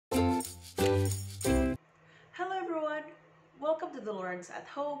to the Lawrence at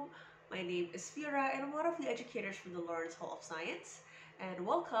Home. My name is Fira and I'm one of the educators from the Lawrence Hall of Science. And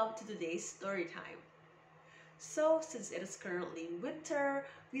welcome to today's story time. So, since it is currently winter,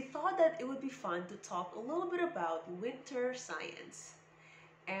 we thought that it would be fun to talk a little bit about winter science.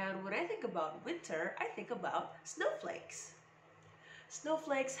 And when I think about winter, I think about snowflakes.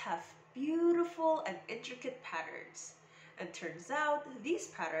 Snowflakes have beautiful and intricate patterns. And turns out these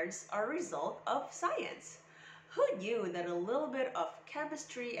patterns are a result of science. Who knew that a little bit of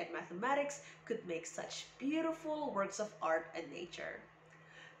chemistry and mathematics could make such beautiful works of art and nature?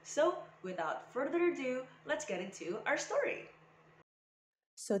 So, without further ado, let's get into our story.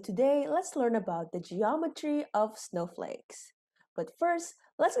 So today, let's learn about the geometry of snowflakes. But first,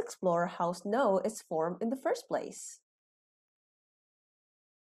 let's explore how snow is formed in the first place.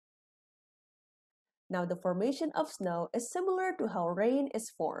 Now, the formation of snow is similar to how rain is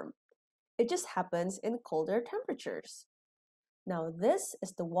formed. It just happens in colder temperatures. Now, this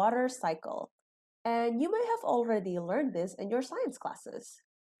is the water cycle, and you may have already learned this in your science classes.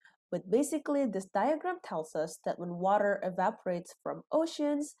 But basically, this diagram tells us that when water evaporates from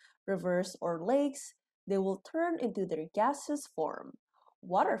oceans, rivers, or lakes, they will turn into their gaseous form,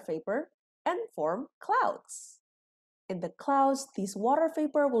 water vapor, and form clouds. In the clouds, these water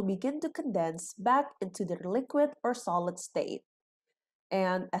vapor will begin to condense back into their liquid or solid state.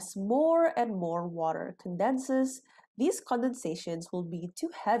 And as more and more water condenses, these condensations will be too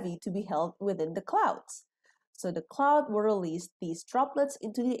heavy to be held within the clouds. So the cloud will release these droplets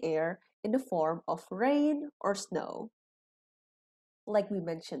into the air in the form of rain or snow. Like we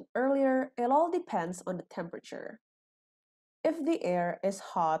mentioned earlier, it all depends on the temperature. If the air is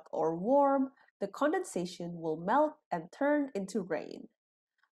hot or warm, the condensation will melt and turn into rain.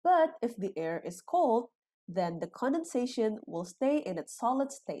 But if the air is cold, then the condensation will stay in its solid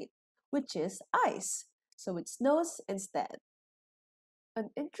state, which is ice, so it snows instead. An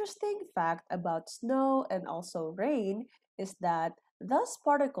interesting fact about snow and also rain is that those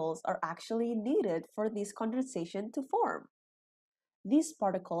particles are actually needed for this condensation to form. These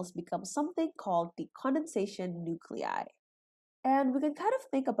particles become something called the condensation nuclei. And we can kind of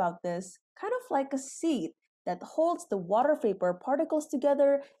think about this kind of like a seed that holds the water vapor particles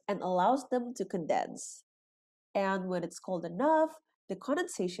together and allows them to condense. And when it's cold enough, the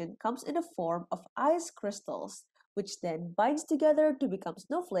condensation comes in the form of ice crystals, which then binds together to become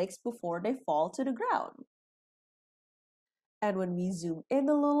snowflakes before they fall to the ground. And when we zoom in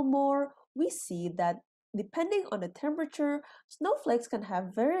a little more, we see that depending on the temperature, snowflakes can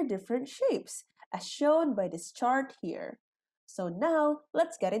have very different shapes, as shown by this chart here. So now,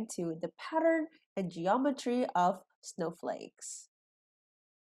 let's get into the pattern and geometry of snowflakes.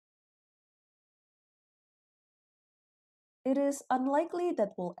 It is unlikely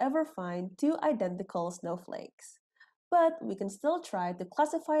that we'll ever find two identical snowflakes, but we can still try to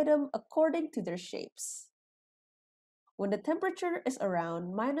classify them according to their shapes. When the temperature is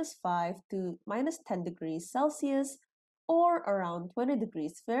around -5 to -10 degrees Celsius or around 20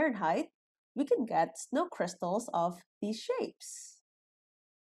 degrees Fahrenheit, we can get snow crystals of these shapes.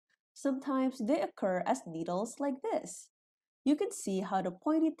 Sometimes they occur as needles like this. You can see how the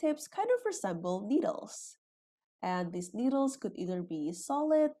pointy tips kind of resemble needles. And these needles could either be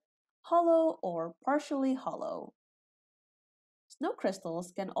solid, hollow, or partially hollow. Snow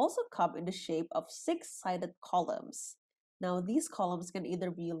crystals can also come in the shape of six-sided columns. Now, these columns can either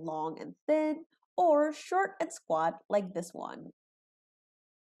be long and thin or short and squat like this one.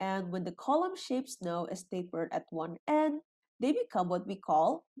 And when the column-shaped snow is tapered at one end, they become what we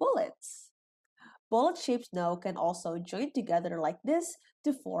call bullets. Bullet-shaped snow can also join together like this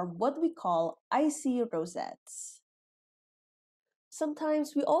to form what we call icy rosettes.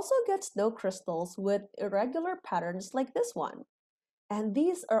 Sometimes we also get snow crystals with irregular patterns like this one. And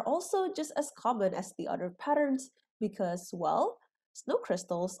these are also just as common as the other patterns because, well, snow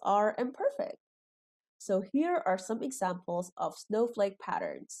crystals are imperfect. So here are some examples of snowflake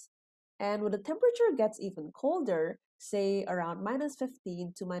patterns. And when the temperature gets even colder, say around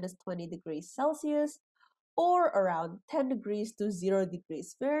 -15 to -20 degrees Celsius, or around 10 degrees to 0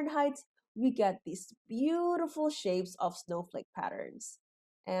 degrees Fahrenheit, we get these beautiful shapes of snowflake patterns.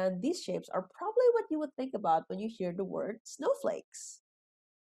 And these shapes are probably what you would think about when you hear the word snowflakes.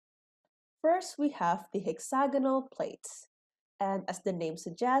 First, we have the hexagonal plates. And as the name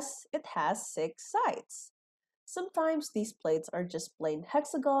suggests, it has six sides. Sometimes these plates are just plain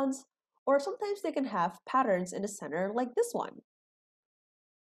hexagons, or sometimes they can have patterns in the center like this one.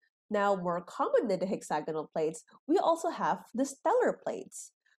 Now, more common than the hexagonal plates, we also have the stellar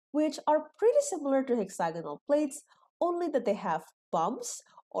plates, which are pretty similar to hexagonal plates, only that they have bumps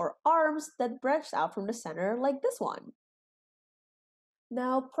or arms that branch out from the center like this one.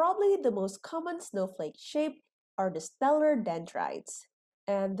 Now, probably the most common snowflake shape are the stellar dendrites.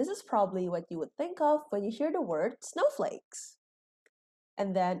 And this is probably what you would think of when you hear the word snowflakes.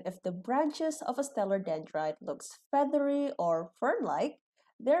 And then if the branches of a stellar dendrite looks feathery or fern-like,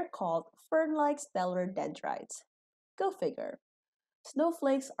 they're called fern-like stellar dendrites. Go figure.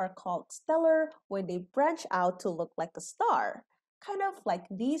 Snowflakes are called stellar when they branch out to look like a star, kind of like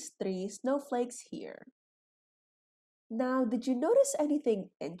these three snowflakes here. Now, did you notice anything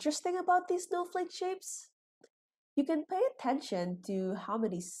interesting about these snowflake shapes? You can pay attention to how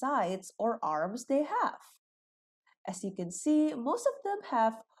many sides or arms they have. As you can see, most of them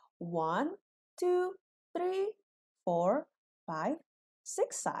have one, two, three, four, five,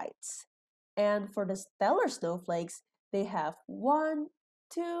 6 sides. And for the stellar snowflakes, they have one,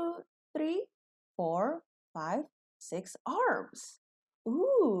 two, three, four, five, 6 arms.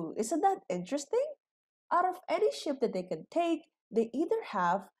 Ooh, isn't that interesting? Out of any shape that they can take, they either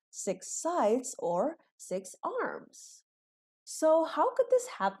have 6 sides or 6 arms. So, how could this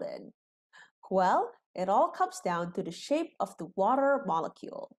happen? Well, it all comes down to the shape of the water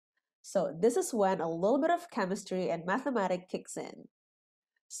molecule. So, this is when a little bit of chemistry and mathematics kicks in.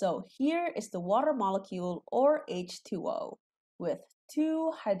 So, here is the water molecule or H2O with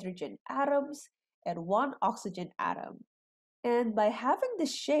 2 hydrogen atoms and 1 oxygen atom. And by having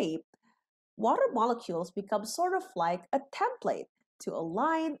this shape, water molecules become sort of like a template to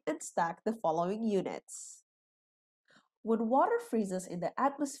align and stack the following units. When water freezes in the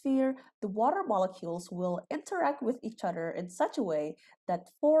atmosphere, the water molecules will interact with each other in such a way that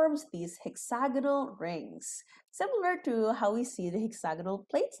forms these hexagonal rings, similar to how we see the hexagonal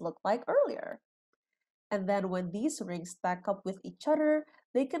plates look like earlier. And then when these rings stack up with each other,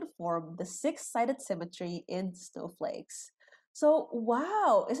 they can form the six-sided symmetry in snowflakes. So,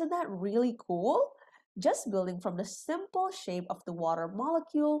 wow, isn't that really cool? Just building from the simple shape of the water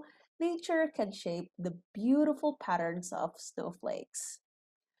molecule, nature can shape the beautiful patterns of snowflakes.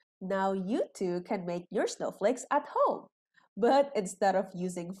 Now you too can make your snowflakes at home. But instead of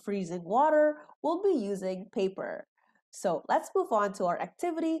using freezing water, we'll be using paper. So let's move on to our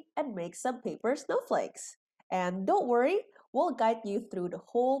activity and make some paper snowflakes. And don't worry, we'll guide you through the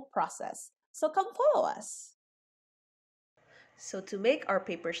whole process. So come follow us. So to make our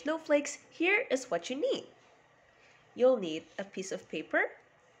paper snowflakes, here is what you need. You'll need a piece of paper,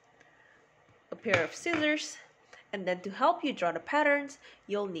 a pair of scissors, and then to help you draw the patterns,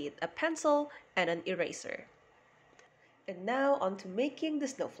 you'll need a pencil and an eraser. And now on to making the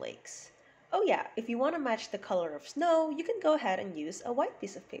snowflakes. Oh yeah, if you want to match the color of snow, you can go ahead and use a white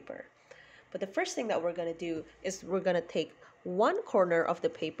piece of paper. But the first thing that we're going to do is we're going to take one corner of the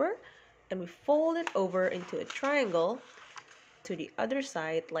paper and we fold it over into a triangle to the other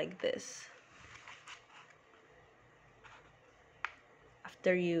side like this.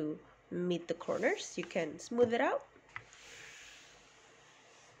 After you meet the corners, you can smooth it out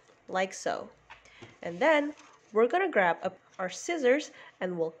like so. And then we're going to grab our scissors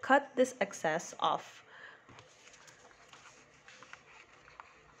and we'll cut this excess off.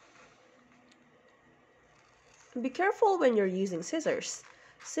 Be careful when you're using scissors.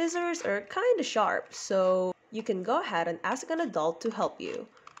 Scissors are kind of sharp, so you can go ahead and ask an adult to help you.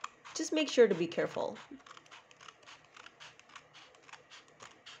 Just make sure to be careful.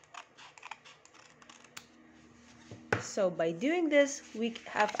 So by doing this, we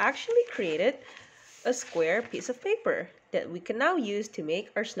have actually created a square piece of paper that we can now use to make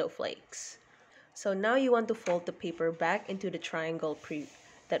our snowflakes. So now you want to fold the paper back into the triangle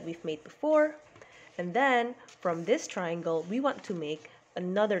that we've made before. And then from this triangle, we want to make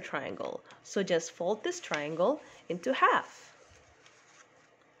another triangle. So just fold this triangle into half.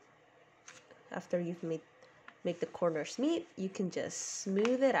 After you've make the corners meet, you can just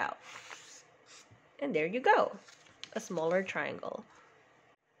smooth it out. And there you go, a smaller triangle.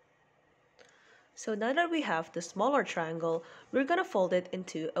 So now that we have the smaller triangle, we're going to fold it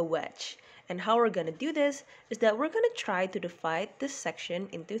into a wedge. And how we're going to do this is that we're going to try to divide this section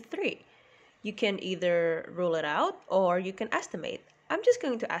into 3. You can either rule it out or you can estimate. I'm just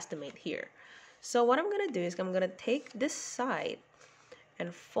going to estimate here. So what I'm going to do is I'm going to take this side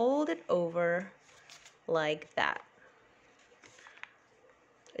and fold it over like that.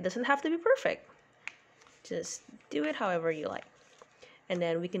 It doesn't have to be perfect. Just do it however you like. And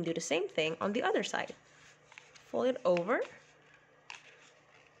then we can do the same thing on the other side. Fold it over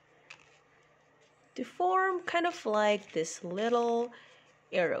to form kind of like this little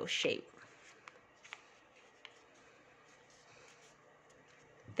arrow shape.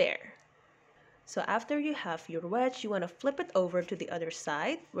 There. So after you have your wedge, you want to flip it over to the other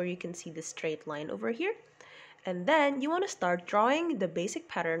side where you can see the straight line over here. And then you want to start drawing the basic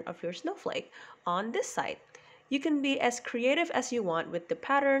pattern of your snowflake on this side. You can be as creative as you want with the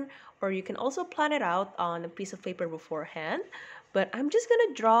pattern, or you can also plan it out on a piece of paper beforehand. But I'm just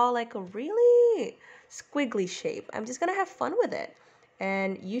gonna draw like a really squiggly shape. I'm just gonna have fun with it.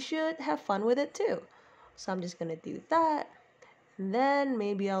 And you should have fun with it too. So I'm just gonna do that. And then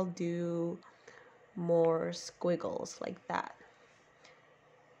maybe I'll do more squiggles like that.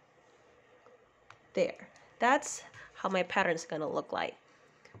 There. That's how my pattern's gonna look like.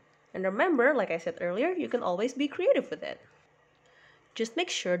 And remember, like I said earlier, you can always be creative with it. Just make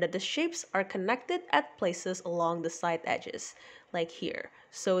sure that the shapes are connected at places along the side edges, like here,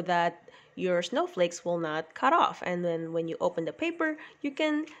 so that your snowflakes will not cut off. And then when you open the paper, you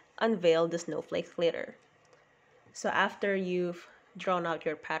can unveil the snowflakes later. So after you've drawn out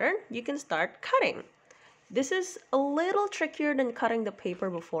your pattern, you can start cutting. This is a little trickier than cutting the paper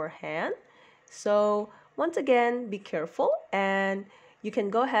beforehand. So once again, be careful, and you can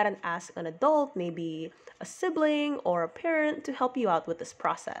go ahead and ask an adult, maybe a sibling or a parent, to help you out with this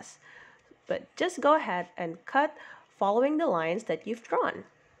process. But just go ahead and cut following the lines that you've drawn.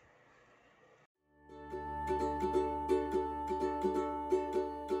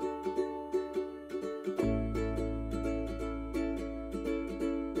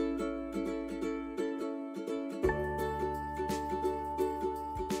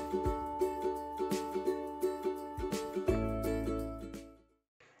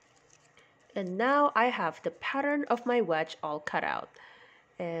 And now I have the pattern of my wedge all cut out.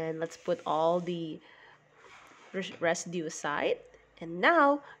 And let's put all the residue aside. And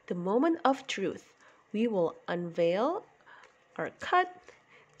now, the moment of truth. We will unveil our cut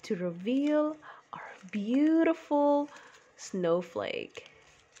to reveal our beautiful snowflake.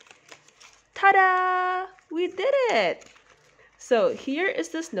 Ta-da! We did it! So here is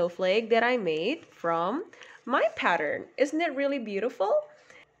the snowflake that I made from my pattern. Isn't it really beautiful?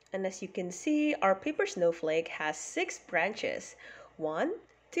 And as you can see, our paper snowflake has 6 branches. 1,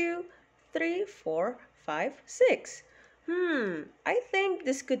 2, 3, 4, 5, 6. I think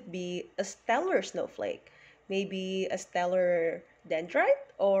this could be a stellar snowflake. Maybe a stellar dendrite,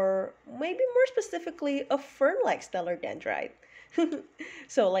 or maybe more specifically, a fern-like stellar dendrite.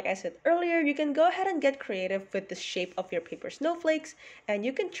 So like I said earlier, you can go ahead and get creative with the shape of your paper snowflakes, and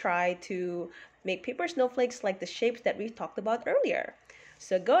you can try to make paper snowflakes like the shapes that we talked about earlier.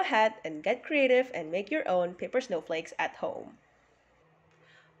 So go ahead and get creative and make your own paper snowflakes at home.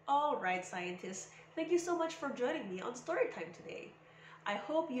 Alright, scientists, thank you so much for joining me on Storytime today. I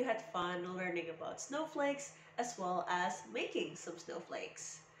hope you had fun learning about snowflakes as well as making some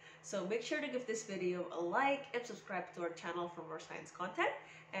snowflakes. So make sure to give this video a like and subscribe to our channel for more science content,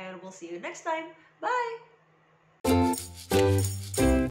 and we'll see you next time. Bye!